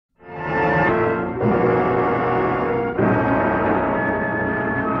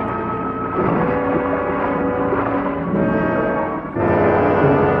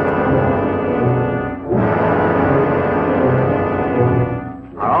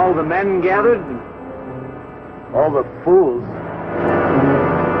all the men gathered? All the fools.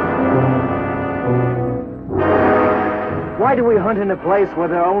 Why do we hunt in a place where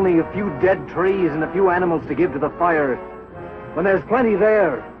there are only a few dead trees and a few animals to give to the fire, when there's plenty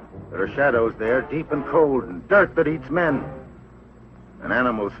there? There are shadows there, deep and cold, and dirt that eats men. And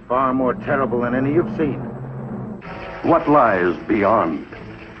animals far more terrible than any you've seen. What lies beyond?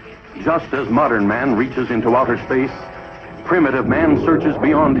 Just as modern man reaches into outer space, primitive man searches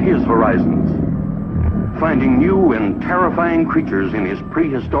beyond his horizons, finding new and terrifying creatures in his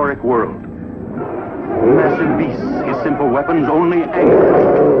prehistoric world. Massive beasts, his simple weapons only anger.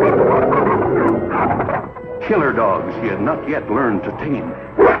 Killer dogs he had not yet learned to tame.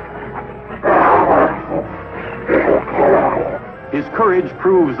 His courage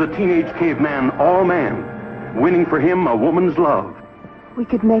proves the teenage caveman all man, winning for him a woman's love. We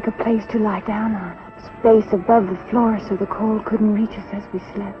could make a place to lie down on, a space above the floor so the cold couldn't reach us as we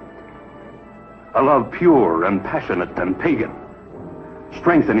slept. A love pure and passionate and pagan,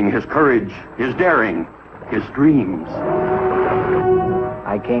 strengthening his courage, his daring, his dreams.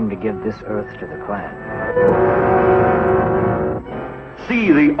 I came to give this earth to the clan.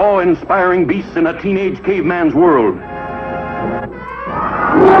 See the awe-inspiring beasts in a teenage caveman's world.